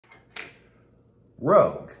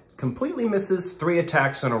Rogue completely misses 3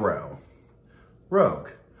 attacks in a row. Rogue,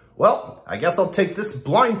 well, I guess I'll take this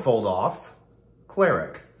blindfold off.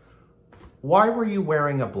 Cleric, why were you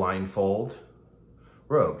wearing a blindfold?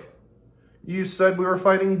 Rogue, you said we were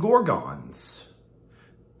fighting Gorgons.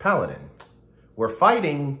 Paladin, we're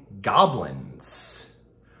fighting goblins.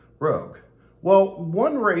 Rogue, well,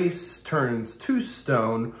 one race turns to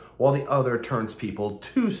stone while the other turns people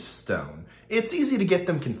to stone. It's easy to get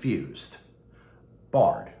them confused.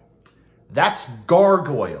 Bard, that's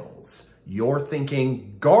gargoyles. You're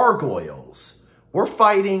thinking gargoyles. We're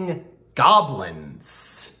fighting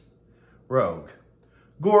goblins. Rogue,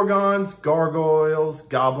 Gorgons, gargoyles,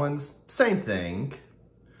 goblins, same thing.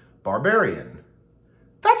 Barbarian,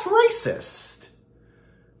 that's racist.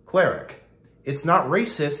 Cleric, it's not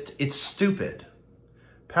racist, it's stupid.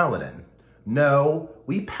 Paladin, no,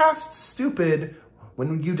 we passed stupid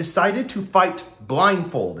when you decided to fight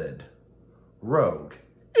blindfolded. Rogue,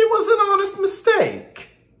 it was an honest mistake.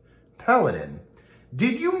 Paladin,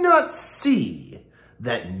 did you not see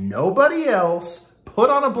that nobody else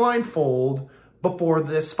put on a blindfold before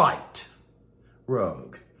this fight?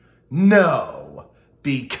 Rogue, no,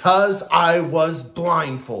 because I was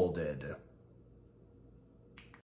blindfolded.